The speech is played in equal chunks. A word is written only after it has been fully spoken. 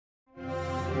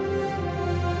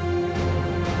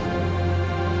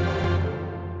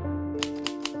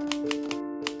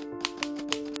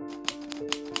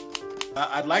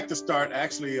I'd like to start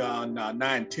actually on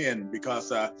 9/10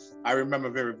 because I remember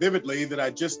very vividly that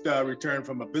I just returned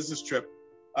from a business trip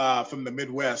from the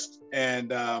Midwest, and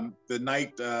the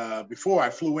night before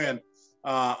I flew in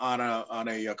on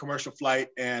a commercial flight,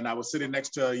 and I was sitting next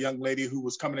to a young lady who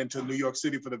was coming into New York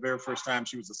City for the very first time.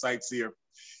 She was a sightseer,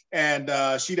 and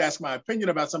she'd asked my opinion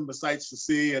about some of the sights to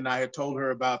see, and I had told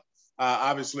her about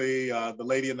obviously the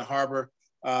Lady in the Harbor,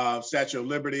 Statue of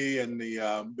Liberty, and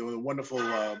the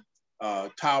wonderful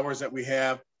towers that we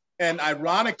have. And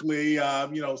ironically,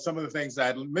 some of the things I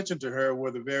had mentioned to her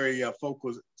were the very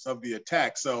focus of the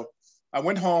attack. So I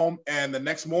went home, and the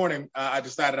next morning I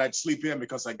decided I'd sleep in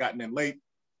because I'd gotten in late.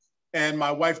 And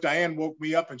my wife, Diane, woke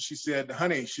me up and she said,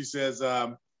 honey, she says,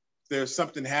 there's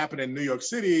something happening in New York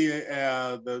City,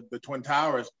 the Twin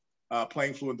Towers,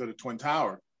 plane flew into the Twin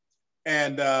Tower.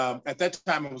 And at that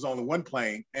time, it was only one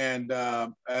plane. And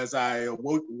as I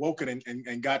woke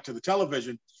and got to the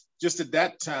television, just at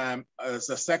that time, a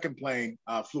second plane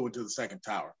flew into the second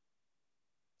tower.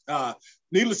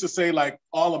 Needless to say, like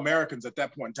all Americans at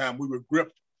that point in time, we were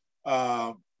gripped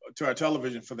to our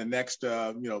television for the next,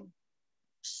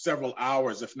 several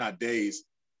hours, if not days.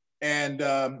 And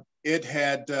it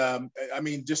had,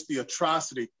 just the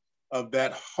atrocity of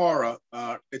that horror,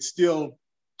 it still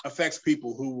affects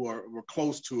people who were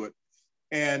close to it.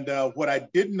 And what I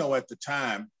didn't know at the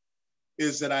time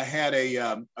is that I had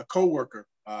a coworker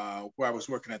where I was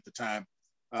working at the time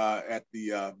at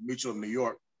the Mutual of New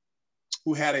York,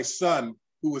 who had a son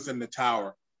who was in the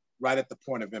tower right at the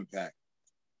point of impact.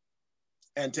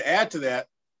 And to add to that,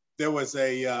 there was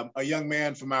a young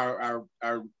man from our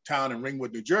town in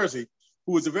Ringwood, New Jersey,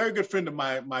 who was a very good friend of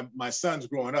my son's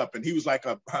growing up. And he was like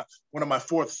one of my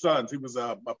fourth sons. He was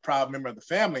a proud member of the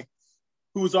family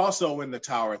who was also in the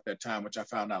tower at that time, which I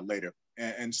found out later.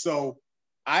 And so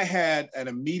I had an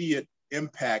immediate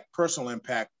impact, personal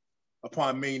impact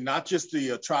upon me, not just the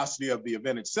atrocity of the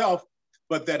event itself,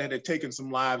 but that it had taken some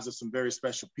lives of some very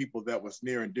special people that was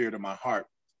near and dear to my heart.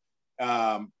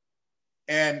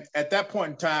 And at that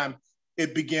point in time,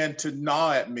 it began to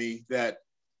gnaw at me that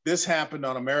this happened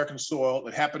on American soil.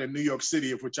 It happened in New York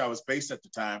City, of which I was based at the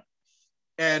time.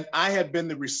 And I had been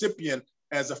the recipient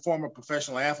as a former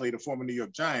professional athlete, a former New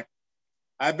York Giant.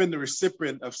 I've been the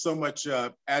recipient of so much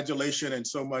adulation and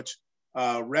so much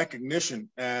recognition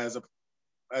as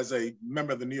a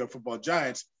member of the New York Football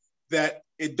Giants that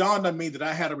it dawned on me that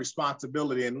I had a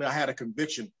responsibility and I had a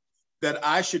conviction that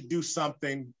I should do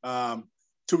something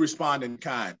to respond in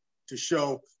kind, to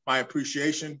show my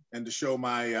appreciation and to show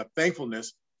my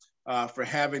thankfulness for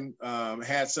having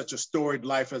had such a storied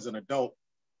life as an adult,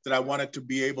 that I wanted to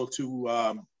be able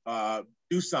to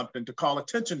do something to call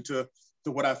attention to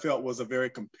what I felt was a very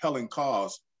compelling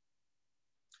cause.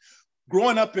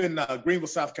 Growing up in Greenville,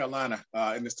 South Carolina,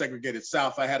 in the segregated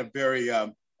South, I had a very,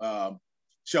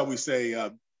 shall we say,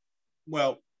 it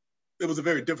was a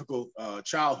very difficult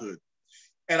childhood.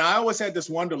 And I always had this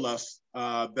wanderlust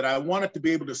that I wanted to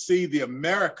be able to see the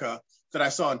America that I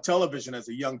saw on television as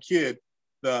a young kid,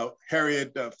 the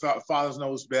Harriet, Father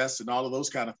Knows Best, and all of those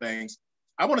kind of things.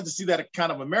 I wanted to see that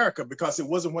kind of America because it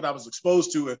wasn't what I was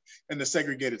exposed to in the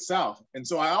segregated South. And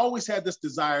so I always had this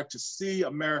desire to see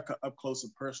America up close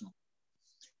and personal.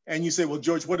 And you say, well,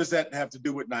 George, what does that have to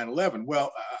do with 9/11?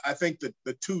 Well, I think that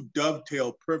the two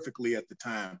dovetail perfectly at the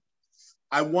time.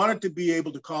 I wanted to be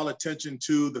able to call attention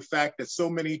to the fact that so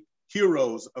many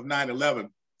heroes of 9/11,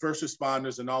 first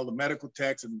responders and all the medical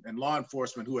techs and law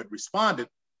enforcement who had responded,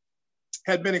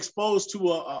 had been exposed to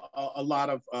a lot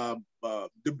of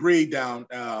debris down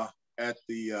at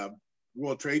the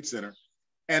World Trade Center.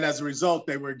 And as a result,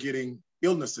 they were getting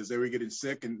illnesses, they were getting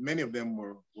sick, and many of them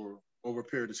were over a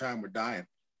period of time were dying.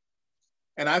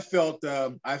 And I felt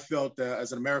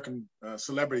as an American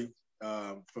celebrity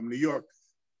from New York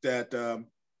that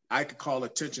I could call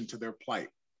attention to their plight.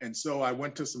 And so I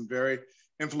went to some very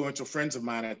influential friends of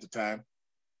mine at the time.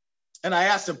 And I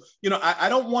asked them, I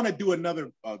don't want to do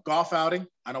another golf outing.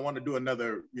 I don't want to do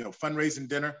another, fundraising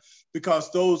dinner,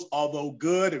 because those, although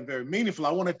good and very meaningful,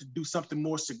 I wanted to do something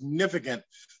more significant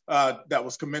that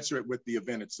was commensurate with the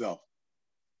event itself.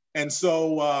 And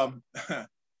so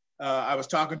I was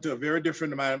talking to a very dear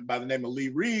friend of mine by the name of Lee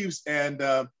Reeves, and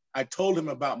I told him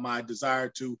about my desire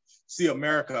to see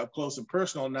America up close and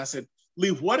personal. And I said,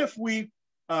 Lee, what if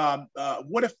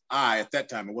I, at that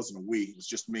time, it wasn't a we, it was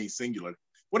just me, singular.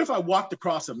 What if I walked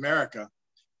across America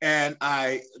and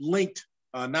I linked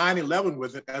 9/11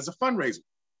 with it as a fundraiser?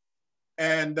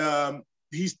 And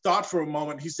he thought for a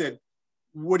moment. He said,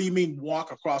 what do you mean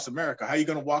walk across America? How are you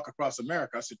going to walk across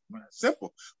America? I said, well,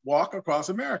 simple, walk across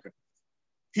America.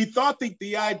 He thought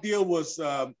the idea was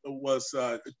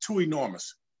too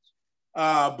enormous.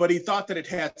 but he thought that it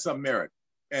had some merit.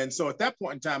 And so at that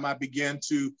point in time, I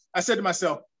said to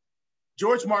myself,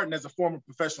 George Martin, as a former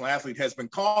professional athlete, has been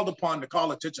called upon to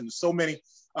call attention to so many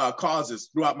causes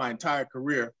throughout my entire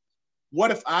career.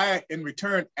 What if I, in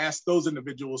return, asked those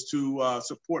individuals to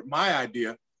support my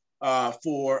idea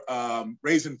for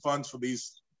raising funds for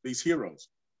these heroes?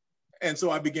 And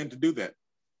so I began to do that.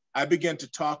 I began to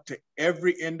talk to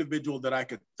every individual that I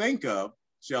could think of,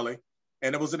 Shelley,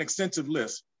 and it was an extensive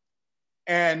list.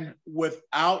 And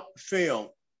without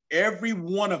fail, every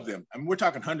one of them, I mean, we're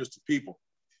talking hundreds of people,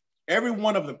 every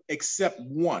one of them except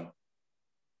one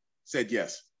said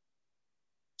yes.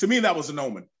 To me, that was an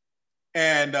omen.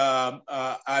 And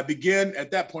I began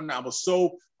at that point, and I was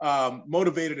so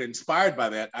motivated and inspired by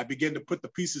that, I began to put the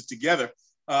pieces together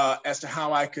as to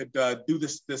how I could do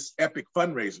this epic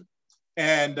fundraiser.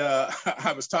 And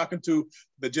I was talking to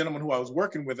the gentleman who I was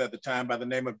working with at the time by the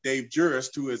name of Dave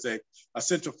Jurist, who is a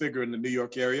central figure in the New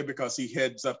York area because he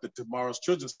heads up the Tomorrow's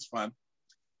Children's Fund.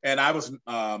 And I was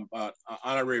an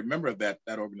honorary member of that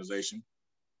organization.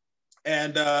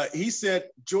 And he said,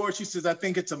 George, he says, I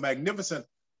think it's a magnificent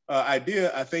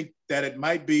idea. I think that it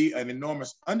might be an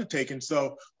enormous undertaking.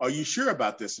 So are you sure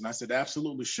about this? And I said,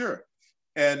 absolutely sure.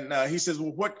 And he says,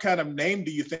 well, what kind of name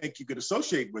do you think you could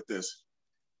associate with this?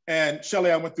 And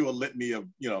Shelley, I went through a litany of,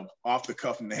 off the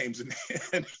cuff names,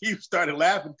 and he started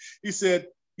laughing. He said,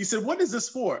 what is this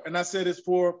for? And I said, it's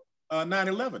for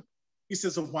 9/11. He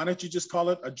says, so why don't you just call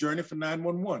it A Journey for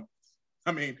 911?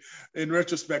 I mean, in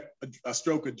retrospect, a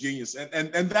stroke of genius.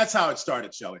 And that's how it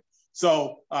started, Shelley.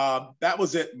 So that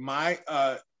was it. My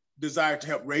desire to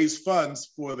help raise funds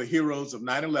for the heroes of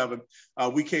 9/11.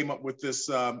 We came up with this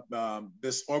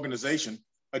organization,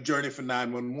 A Journey for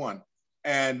 911.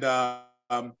 And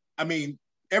I mean,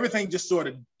 everything just sort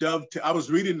of dovetailed. I was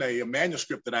reading a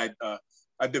manuscript that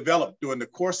I developed during the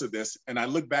course of this, and I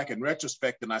look back in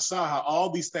retrospect and I saw how all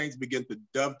these things begin to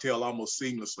dovetail almost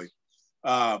seamlessly.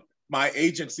 My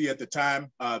agency at the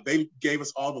time, they gave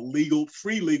us all the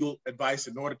free legal advice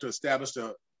in order to establish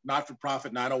a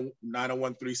not-for-profit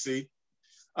 901(c).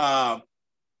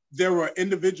 There were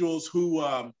individuals who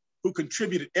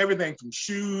contributed everything from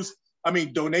shoes,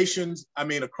 donations,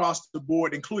 across the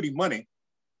board, including money.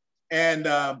 And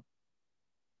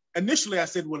initially I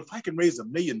said, well, if I can raise $1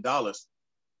 million,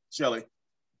 Shelley,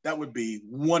 that would be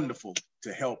wonderful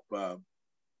to help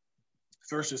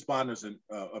first responders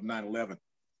of 9/11.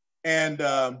 And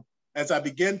as I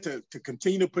began to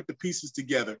continue to put the pieces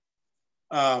together,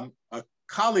 a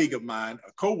colleague of mine,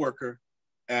 a coworker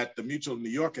at the Mutual of New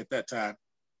York at that time,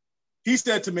 he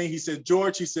said to me, he said,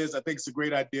 George, he says, I think it's a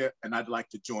great idea and I'd like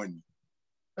to join you.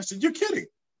 I said, you're kidding.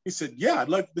 He said, yeah, I'd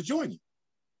like to join you.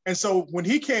 And so when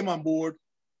he came on board,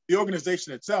 the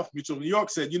organization itself, Mutual of New York,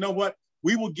 said, you know what?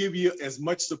 We will give you as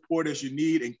much support as you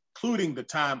need, including the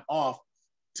time off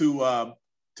to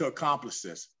accomplish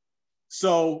this.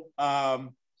 So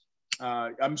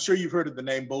I'm sure you've heard of the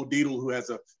name Bo Dietl, who has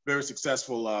a very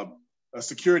successful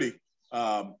security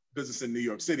business in New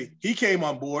York City. He came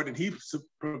on board and he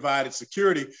provided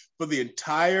security for the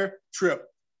entire trip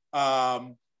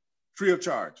free of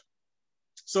charge.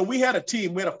 So we had a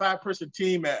team, we had a 5-person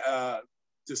team,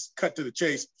 just cut to the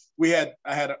chase. I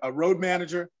had a road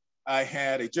manager, I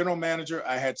had a general manager,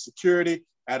 I had security,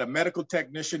 I had a medical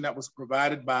technician that was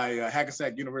provided by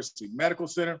Hackensack University Medical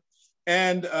Center,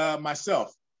 and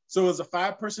myself. So it was a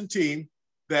 5-person team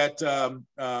that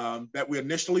we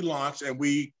initially launched, and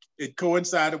it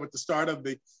coincided with the start of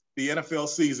the NFL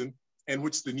season, in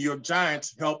which the New York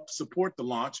Giants helped support the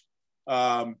launch.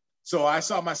 So I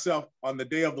saw myself on the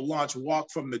day of the launch walk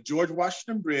from the George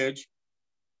Washington Bridge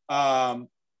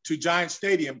to Giant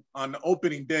Stadium on the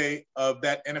opening day of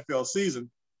that NFL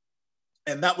season.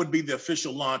 And that would be the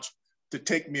official launch to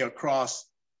take me across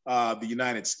the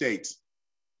United States.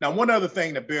 Now, one other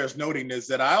thing that bears noting is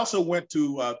that I also went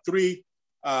to 3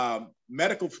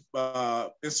 medical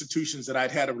institutions that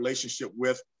I'd had a relationship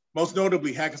with, most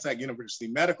notably Hackensack University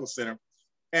Medical Center.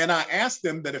 And I asked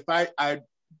them that if I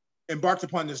embarked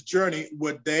upon this journey,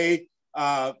 would they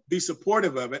be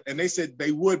supportive of it? And they said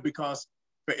they would, because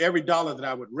for every dollar that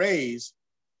I would raise,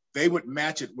 they would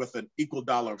match it with an equal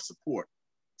dollar of support.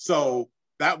 So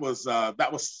that was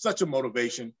such a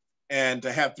motivation. And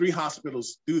to have 3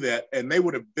 hospitals do that, and they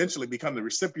would eventually become the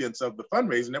recipients of the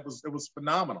fundraising, it was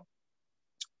phenomenal.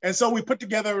 And so we put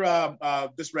together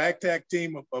this ragtag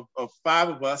team of 5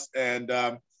 of us, and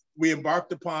we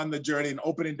embarked upon the journey on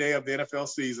opening day of the NFL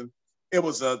season. It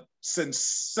was a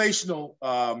sensational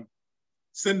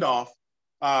send-off.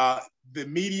 The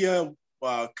media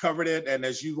covered it, and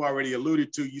as you've already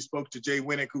alluded to, you spoke to Jay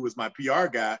Winnick, who was my PR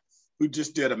guy, who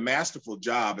just did a masterful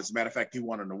job. As a matter of fact, he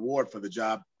won an award for the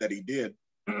job that he did.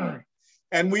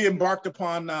 And we embarked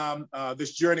upon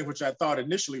this journey, which I thought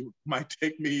initially might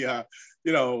take me,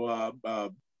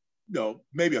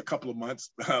 maybe a couple of months,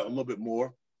 a little bit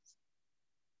more.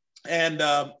 And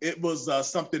it was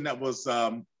something that was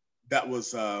it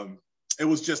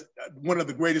was just one of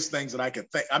the greatest things that I could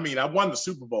think. I mean, I won the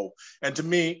Super Bowl, and to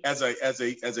me, as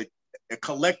a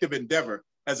collective endeavor,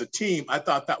 as a team, I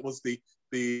thought that was the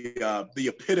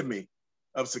epitome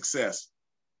of success.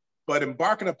 But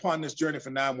embarking upon this journey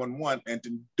for 911 and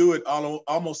to do it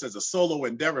almost as a solo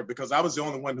endeavor, because I was the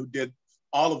only one who did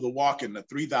all of the walking, the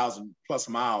 3,000 plus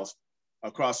miles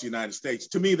across the United States.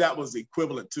 To me, that was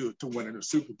equivalent to winning a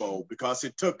Super Bowl, because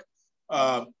it took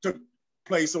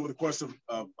place over the course of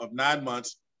 9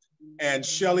 months. And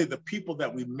Shelley, the people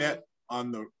that we met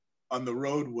on the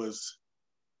road was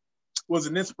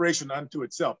an inspiration unto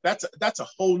itself. That's a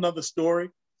whole nother story,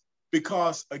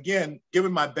 because again,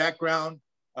 given my background,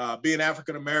 being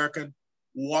African American,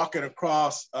 walking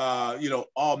across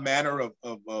all manner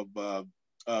of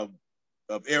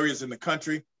areas in the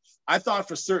country, I thought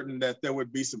for certain that there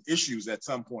would be some issues at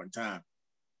some point in time.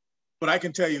 But I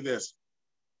can tell you this,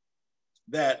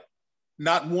 that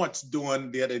not once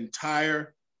during that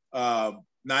entire 9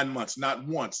 months, not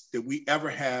once did we ever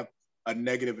have a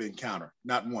negative encounter,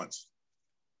 not once.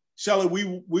 Shelley,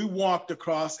 we walked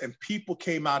across and people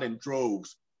came out in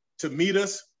droves to meet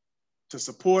us, to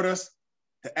support us,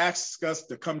 to ask us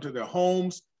to come to their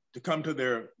homes, to come to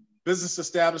their business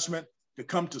establishment, to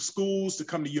come to schools, to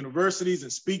come to universities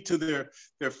and speak to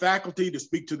their faculty, to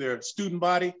speak to their student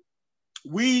body.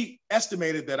 We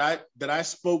estimated that I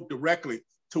spoke directly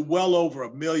to well over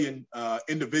 1 million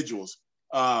individuals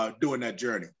during that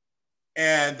journey.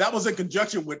 And that was in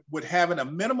conjunction with having a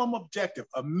minimum objective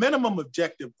of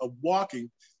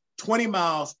walking 20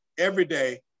 miles every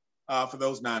day for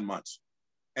those 9 months.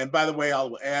 And by the way, I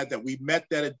will add that we met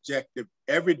that objective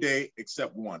every day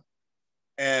except one.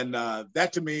 And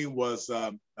that to me was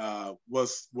a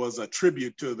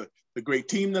tribute to the great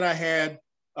team that I had,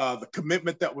 the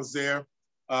commitment that was there.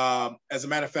 As a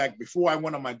matter of fact, before I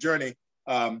went on my journey,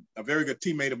 a very good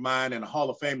teammate of mine and a Hall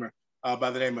of Famer by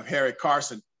the name of Harry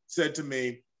Carson said to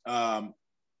me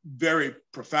very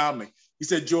profoundly, he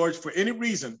said, "George, for any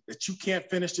reason that you can't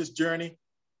finish this journey,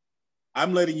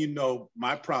 I'm letting you know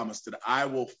my promise that I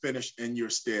will finish in your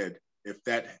stead if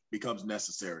that becomes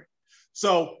necessary."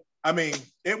 So, I mean,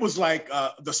 it was like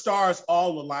the stars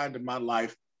all aligned in my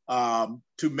life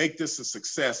to make this a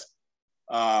success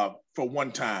for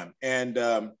one time. And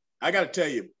I got to tell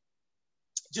you,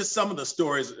 just some of the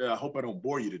stories, I hope I don't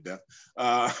bore you to death.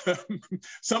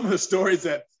 Some of the stories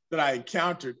that I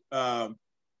encountered are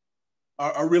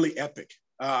really epic.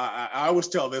 I always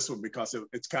tell this one because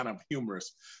it's kind of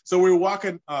humorous. So we were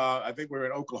walking, I think we were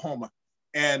in Oklahoma,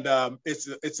 and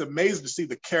it's amazing to see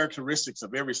the characteristics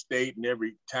of every state and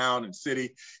every town and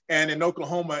city. And in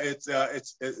Oklahoma, it's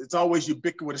always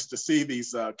ubiquitous to see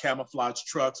these camouflage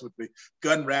trucks with the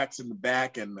gun racks in the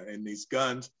back and these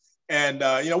guns. And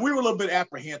we were a little bit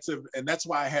apprehensive, and that's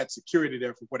why I had security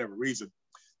there for whatever reason.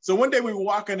 So one day we were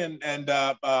walking, and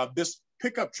this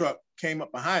pickup truck came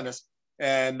up behind us.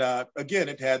 And again,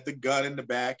 it had the gun in the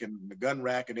back and the gun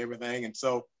rack and everything. And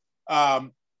so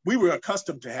we were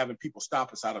accustomed to having people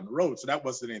stop us out on the road. So that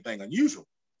wasn't anything unusual.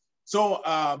 So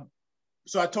I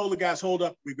told the guys, hold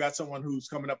up, we've got someone who's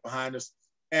coming up behind us.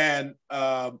 And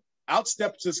out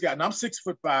steps this guy, and I'm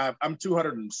 6'5", I'm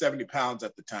 270 pounds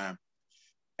at the time.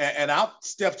 And out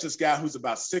steps this guy who's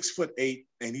about 6'8",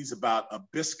 and he's about a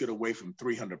biscuit away from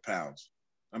 300 pounds.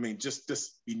 I mean, just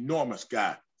this enormous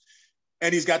guy.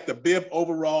 And he's got the bib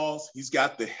overalls. He's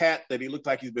got the hat that he looked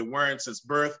like he's been wearing since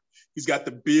birth. He's got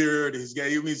the beard. He's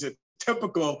a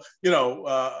typical,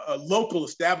 a local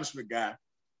establishment guy.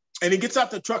 And he gets out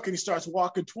the truck and he starts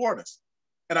walking toward us.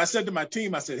 And I said to my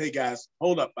team, I said, "Hey guys,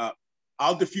 hold up.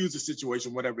 I'll diffuse the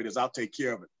situation, whatever it is. I'll take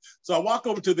care of it." So I walk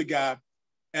over to the guy,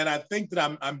 and I think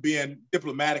that I'm being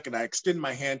diplomatic, and I extend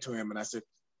my hand to him, and I said,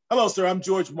 "Hello, sir. I'm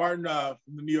George Martin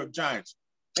from the New York Giants."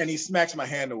 And he smacks my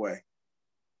hand away.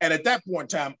 And at that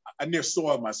point in time, I near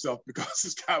soiled myself because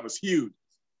this guy was huge.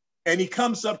 And he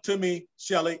comes up to me,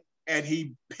 Shelley, and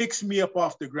he picks me up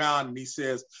off the ground and he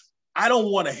says, "I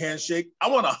don't want a handshake. I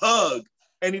want a hug."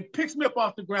 And he picks me up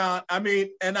off the ground. I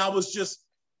was just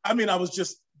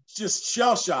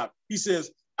shell-shocked. He says,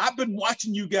 "I've been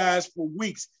watching you guys for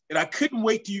weeks and I couldn't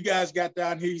wait till you guys got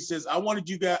down here." He says, I wanted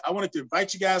to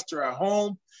invite you guys to our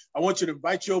home. I want you to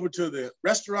invite you over to the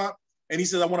restaurant. And he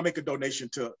says, "I want to make a donation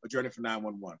to A Journey for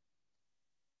 911.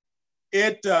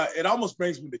 It almost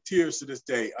brings me to tears to this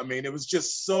day. I mean, it was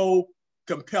just so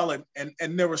compelling.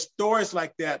 And there were stories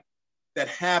like that that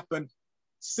happened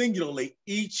singularly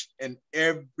each and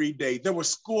every day. There were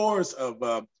scores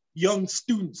of young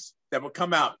students that would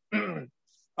come out in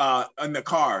the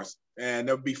cars, and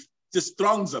there would be just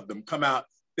throngs of them come out.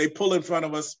 They pull in front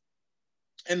of us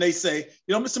and they say,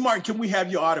 you know, Mr. Martin, can we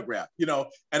have your autograph? You know,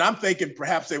 and I'm thinking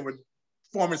perhaps they were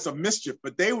forming some mischief,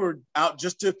 but they were out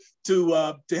just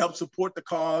to help support the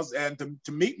cause and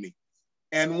to meet me.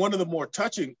 And one of the more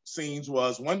touching scenes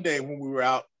was one day when we were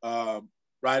out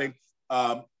riding,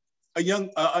 an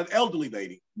elderly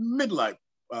lady, midlife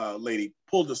lady,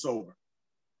 pulled us over.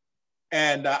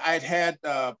 And I'd had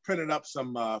printed up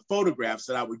some photographs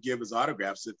that I would give as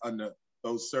autographs under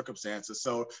those circumstances.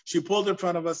 So she pulled in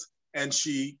front of us and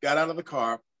she got out of the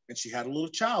car and she had a little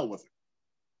child with her.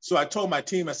 So I told my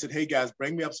team, I said, hey guys,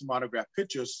 bring me up some autograph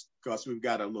pictures because we've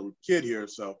got a little kid here.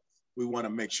 So we want to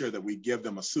make sure that we give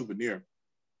them a souvenir.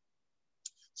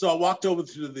 So I walked over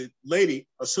to the lady,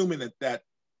 assuming that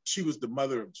she was the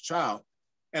mother of the child.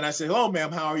 And I said, hello,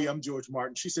 ma'am, how are you? I'm George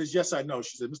Martin. She says, yes, I know.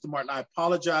 She said, Mr. Martin, I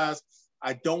apologize.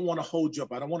 I don't want to hold you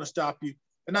up. I don't want to stop you.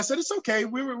 And I said, it's okay.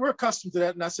 We're accustomed to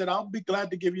that. And I said, I'll be glad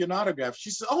to give you an autograph.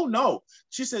 She said, oh, no.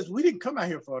 She says, we didn't come out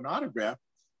here for an autograph.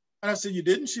 And I said, you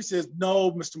didn't? She says,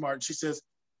 no, Mr. Martin. She says,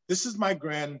 this is my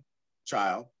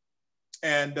grandchild.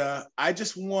 And I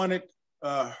just wanted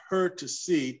her to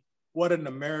see what an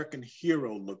American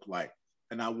hero looked like.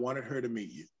 And I wanted her to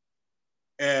meet you.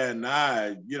 And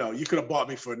you could have bought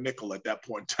me for a nickel at that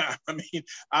point in time. I mean,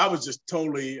 I was just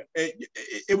totally,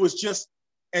 it was just,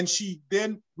 and she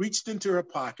then reached into her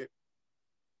pocket.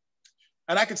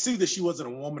 And I could see that she wasn't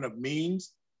a woman of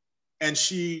means. And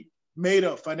she made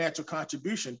a financial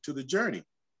contribution to the journey.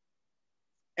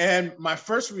 And my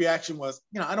first reaction was,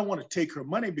 I don't want to take her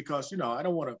money because, I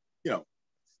don't want to,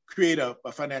 create a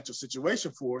financial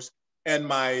situation for us. And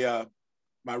my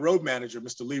road manager,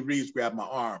 Mr. Lee Reeves, grabbed my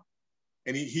arm.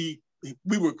 And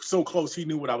we were so close, he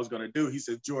knew what I was going to do. He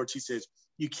said, George, he says,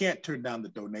 you can't turn down the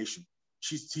donation.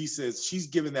 He says, she's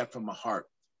giving that from the heart.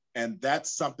 And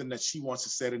that's something that she wants to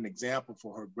set an example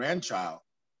for her grandchild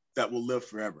that will live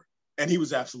forever. And he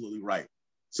was absolutely right.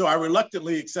 So I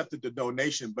reluctantly accepted the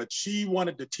donation, but she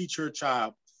wanted to teach her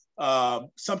child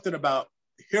something about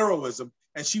heroism.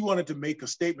 And she wanted to make a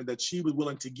statement that she was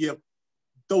willing to give.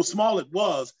 Though small it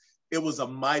was a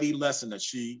mighty lesson that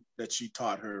she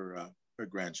taught her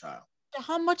grandchild.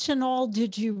 How much in all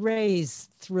did you raise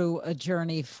through a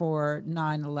journey for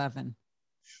 9/11?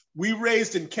 We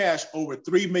raised in cash over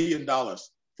 $3 million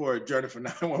for a journey for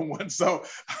 911. So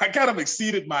I kind of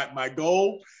exceeded my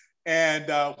goal.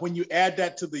 And when you add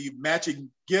that to the matching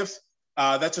gifts,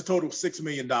 that's a total of $6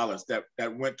 million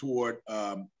that went toward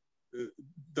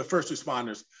the first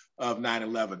responders of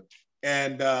 9/11.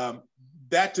 And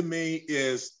that to me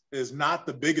is not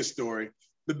the biggest story.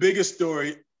 The biggest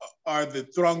story are the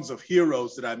throngs of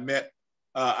heroes that I met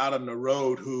out on the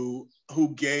road who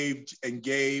gave and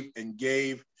gave and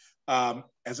gave.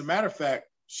 As a matter of fact,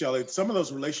 Shelley, some of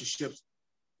those relationships,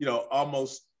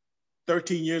 almost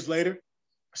 13 years later,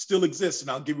 still exist.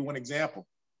 And I'll give you one example.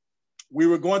 We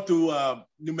were going through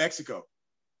New Mexico,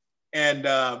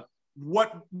 and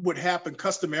what would happen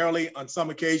customarily on some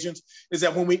occasions is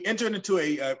that when we entered into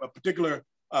a particular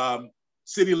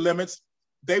city limits,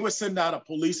 they would send out a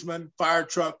policeman, fire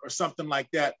truck, or something like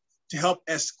that to help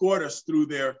escort us through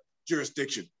their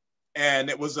jurisdiction. And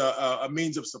it was a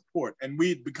means of support. And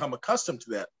we'd become accustomed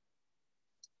to that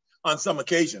on some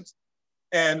occasions.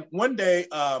 And one day,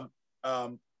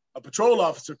 a patrol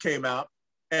officer came out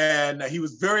and he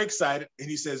was very excited. And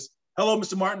he says, hello,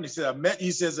 Mr. Martin.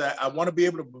 He said, I want to be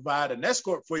able to provide an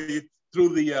escort for you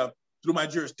through my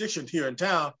jurisdiction here in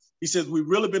town. He says, we've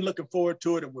really been looking forward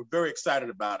to it and we're very excited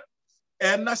about it.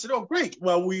 And I said, oh, great.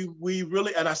 Well, we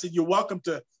really, and I said, you're welcome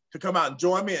to come out and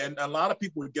join me. And a lot of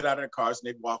people would get out of their cars and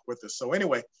they'd walk with us. So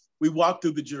anyway, we walked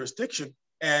through the jurisdiction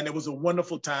and it was a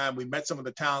wonderful time. We met some of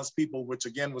the townspeople, which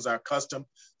again was our custom,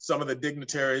 some of the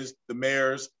dignitaries, the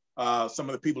mayors, some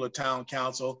of the people of town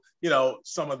council,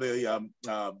 some of the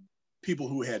people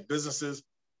who had businesses.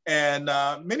 And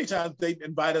many times they'd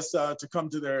invite us to come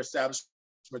to their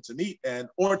establishments and eat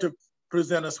or to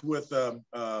present us with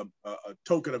a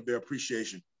token of their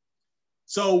appreciation.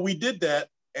 So we did that.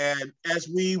 And as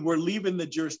we were leaving the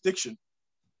jurisdiction,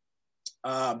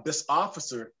 this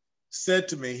officer said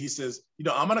to me, he says,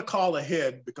 I'm going to call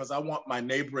ahead because I want my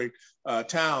neighboring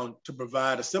town to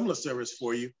provide a similar service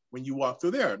for you when you walk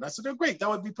through there. And I said, oh, great, that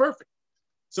would be perfect.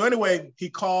 So anyway, he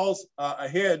calls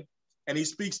ahead and he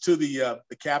speaks to the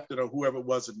captain or whoever it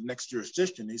was in the next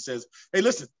jurisdiction. He says, hey,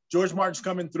 listen, George Martin's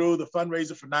coming through the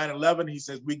fundraiser for 9/11. He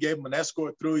says, we gave him an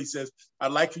escort through. He says,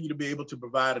 I'd like for you to be able to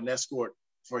provide an escort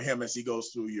for him as he goes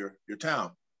through your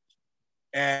town.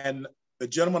 And the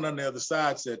gentleman on the other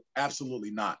side said,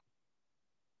 absolutely not.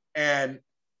 And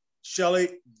Shelley,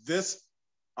 this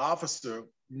officer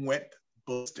went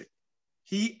ballistic.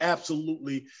 He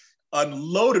absolutely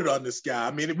unloaded on this guy.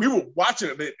 I mean, we were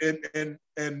watching it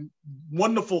in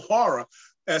wonderful horror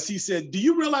as he said, do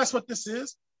you realize what this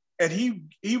is? And he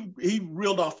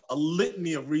reeled off a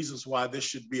litany of reasons why this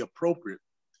should be appropriate.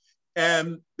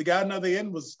 And the guy on the other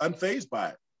end was unfazed by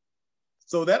it.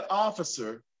 So that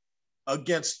officer,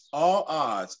 against all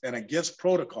odds and against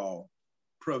protocol,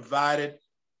 provided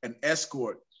an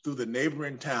escort through the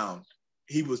neighboring town.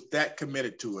 He was that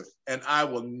committed to it. And I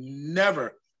will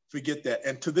never forget that.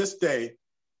 And to this day,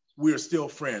 we are still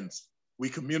friends. We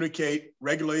communicate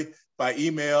regularly by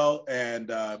email,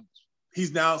 and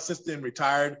he's now since then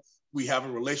retired. We have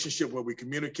a relationship where we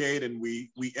communicate and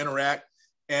we interact.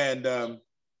 And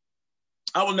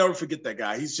I will never forget that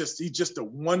guy. He's just a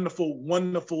wonderful,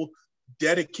 wonderful,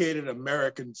 dedicated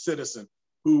American citizen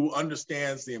who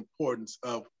understands the importance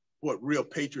of what real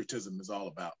patriotism is all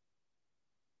about.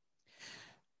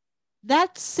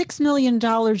 That $6 million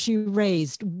you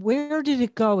raised, where did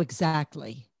it go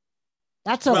exactly?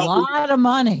 That's a lot of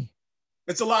money.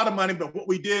 It's a lot of money, but what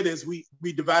we did is we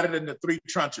divided it into 3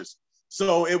 tranches.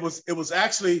 So it was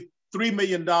actually $3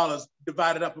 million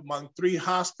divided up among 3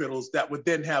 hospitals that would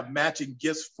then have matching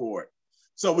gifts for it.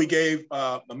 So we gave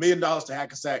 $1 million to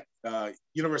Hackensack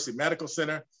University Medical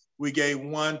Center. We gave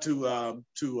one to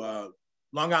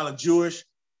Long Island Jewish,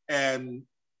 and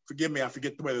forgive me, I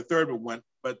forget the way the third one went,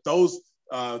 but those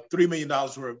 $3 million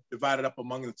were divided up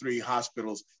among the 3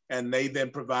 hospitals, and they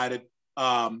then provided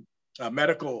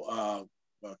medical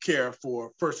care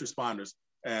for first responders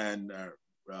and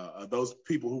those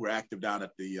people who were active down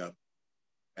at the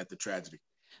tragedy.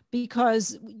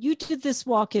 Because you did this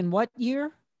walk in what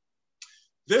year?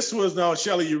 This was, no,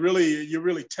 Shelley, you're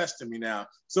really testing me now.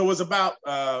 So it was about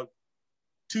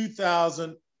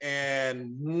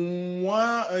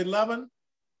 2011,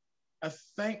 I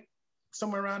think,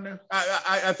 somewhere around there.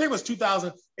 I think it was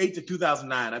 2008 to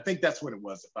 2009. I think that's what it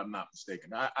was, if I'm not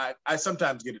mistaken. I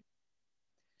sometimes get it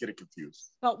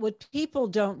confused. But what people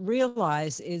don't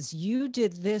realize is you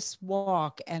did this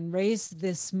walk and raised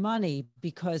this money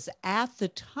because at the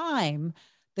time,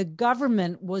 the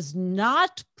government was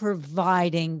not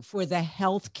providing for the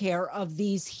health care of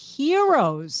these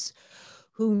heroes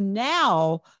who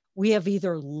now we have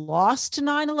either lost to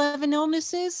 9/11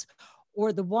 illnesses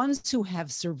or the ones who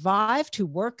have survived, who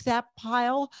work that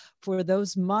pile for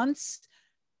those months,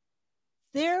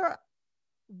 they're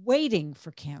waiting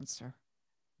for cancer.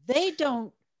 They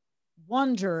don't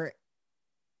wonder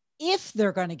if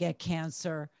they're going to get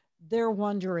cancer. They're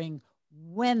wondering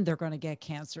when they're going to get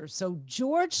cancer. So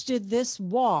George did this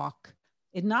walk.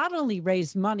 It not only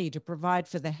raised money to provide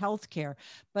for the healthcare,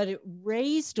 but it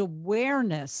raised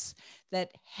awareness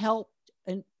that helped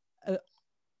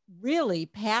really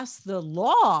pass the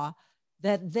law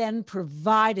that then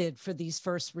provided for these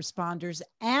first responders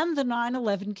and the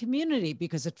 9/11 community.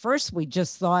 Because at first we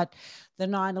just thought the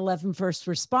 9/11 first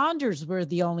responders were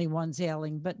the only ones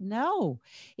ailing, but no,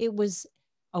 it was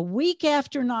a week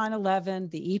after 9/11,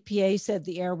 the EPA said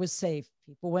the air was safe.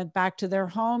 People went back to their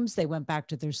homes, they went back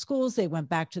to their schools, they went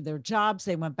back to their jobs,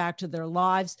 they went back to their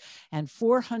lives, and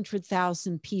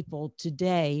 400,000 people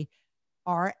today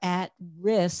are at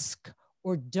risk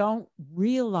or don't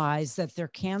realize that their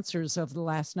cancers over the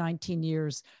last 19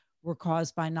 years were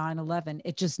caused by 9/11.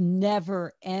 It just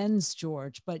never ends,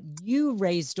 George. But you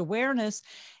raised awareness,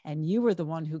 and you were the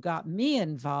one who got me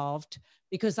involved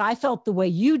because I felt the way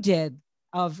you did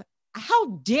of how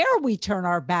dare we turn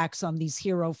our backs on these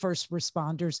hero first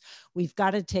responders? We've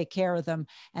got to take care of them.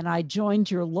 And I joined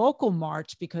your local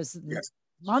march because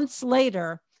months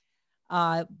later,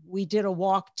 we did a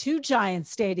walk to Giant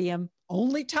Stadium.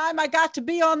 Only time I got to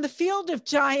be on the field of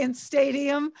Giant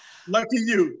Stadium. Lucky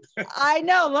you. I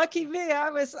know, lucky me. I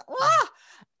was,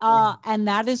 and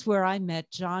that is where I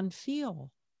met John Field,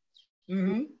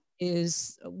 who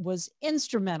was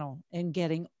instrumental in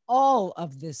getting all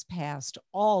of this passed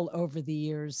all over the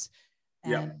years.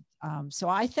 And so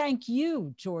I thank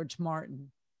you, George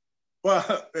Martin.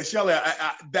 Well, Shelley,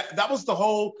 that was the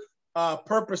whole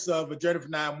purpose of A Journey for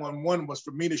 911 was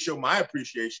for me to show my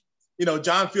appreciation. You know,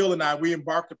 John Field and I, we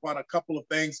embarked upon a couple of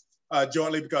things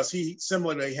jointly because he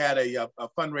similarly had a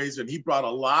fundraiser and he brought a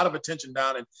lot of attention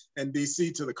down in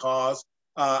DC to the cause.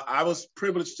 I was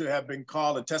privileged to have been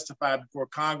called and testified before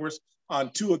Congress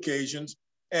on 2 occasions.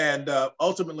 And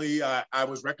ultimately, I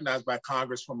was recognized by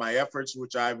Congress for my efforts,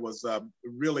 which I was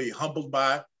really humbled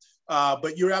by.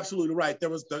 But you're absolutely right. There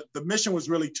was the mission was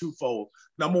really twofold.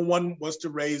 Number one was to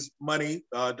raise money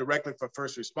directly for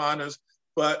first responders,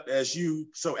 but as you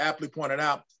so aptly pointed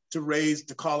out,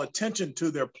 to call attention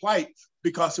to their plight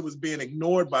because it was being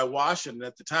ignored by Washington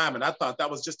at the time. And I thought that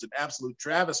was just an absolute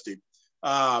travesty.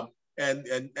 And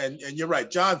you're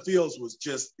right. John Fields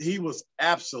he was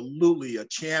absolutely a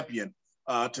champion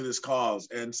to this cause.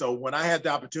 And so when I had the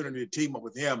opportunity to team up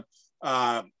with him,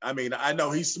 I mean, I know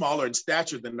he's smaller in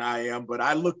stature than I am, but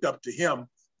I looked up to him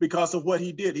because of what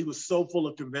he did. He was so full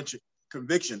of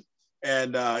conviction.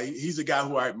 And he's a guy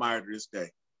who I admire to this day.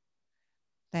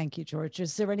 Thank you, George.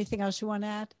 Is there anything else you want to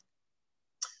add?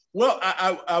 Well,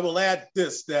 I will add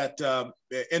this, that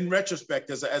in retrospect,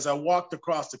 as I walked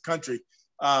across the country,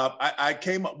 I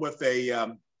came up with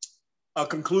a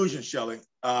conclusion, Shelley,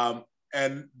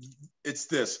 and it's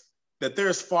this, that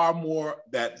there's far more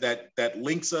that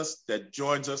links us, that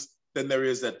joins us, than there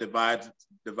is that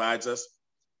divides us.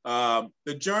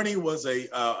 The journey was a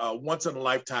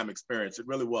once-in-a-lifetime experience. It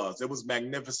really was. It was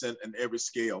magnificent in every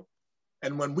scale.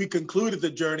 And when we concluded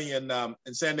the journey in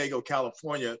San Diego,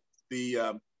 California,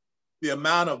 the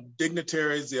amount of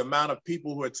dignitaries, the amount of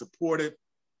people who had supported,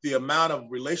 the amount of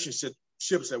relationships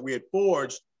that we had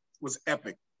forged was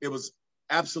epic. It was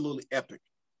absolutely epic.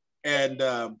 And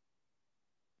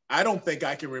I don't think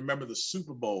I can remember the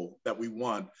Super Bowl that we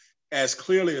won as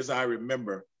clearly as I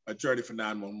remember A Journey for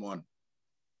 911.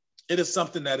 It is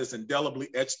something that is indelibly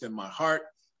etched in my heart,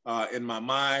 in my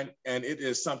mind, and it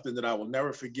is something that I will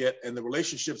never forget. And the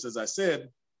relationships, as I said,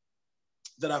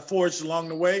 that I forged along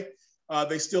the way,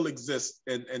 they still exist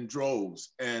in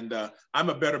droves. And I'm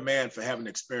a better man for having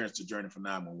experienced A Journey for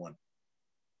 911.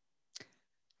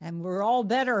 And we're all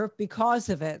better because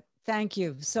of it. Thank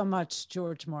you so much,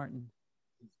 George Martin.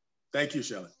 Thank you,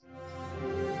 Shelley.